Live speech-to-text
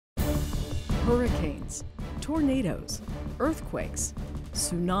hurricanes, tornadoes, earthquakes,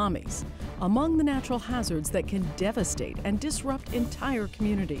 tsunamis, among the natural hazards that can devastate and disrupt entire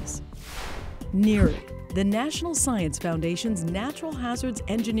communities. NHERI, the National Science Foundation's Natural Hazards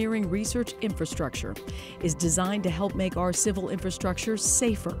Engineering Research Infrastructure, is designed to help make our civil infrastructure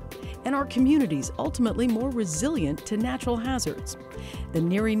safer and our communities ultimately more resilient to natural hazards. The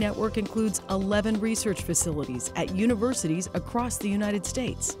NHERI network includes 11 research facilities at universities across the United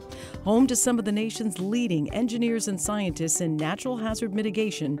States. Home to some of the nation's leading engineers and scientists in natural hazard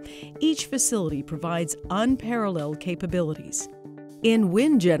mitigation, each facility provides unparalleled capabilities in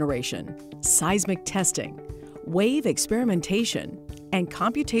wind generation, seismic testing, wave experimentation, and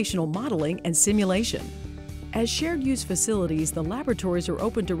computational modeling and simulation. As shared-use facilities, the laboratories are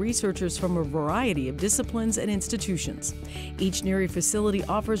open to researchers from a variety of disciplines and institutions. Each NHERI facility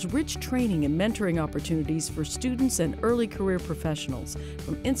offers rich training and mentoring opportunities for students and early career professionals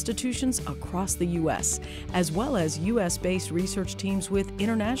from institutions across the U.S., as well as U.S.-based research teams with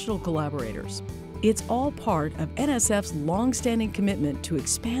international collaborators. It's all part of NSF's long-standing commitment to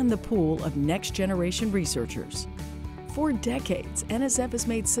expand the pool of next-generation researchers. For decades, NSF has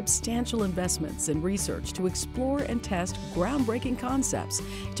made substantial investments in research to explore and test groundbreaking concepts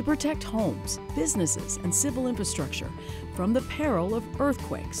to protect homes, businesses, and civil infrastructure from the peril of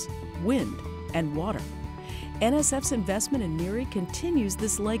earthquakes, wind, and water. NSF's investment in NHERI continues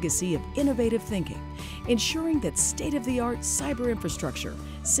this legacy of innovative thinking, ensuring that state-of-the-art cyber infrastructure,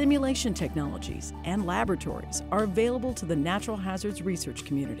 simulation technologies, and laboratories are available to the natural hazards research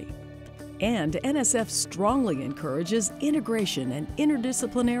community. And NSF strongly encourages integration and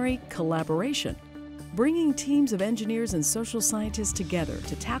interdisciplinary collaboration, bringing teams of engineers and social scientists together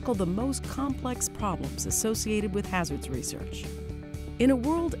to tackle the most complex problems associated with hazards research. In a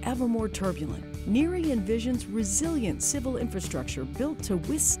world ever more turbulent, NHERI envisions resilient civil infrastructure built to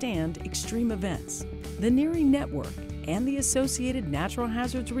withstand extreme events. The NHERI network and the associated natural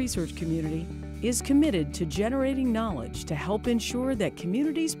hazards research community is committed to generating knowledge to help ensure that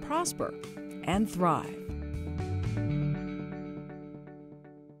communities prosper and thrive.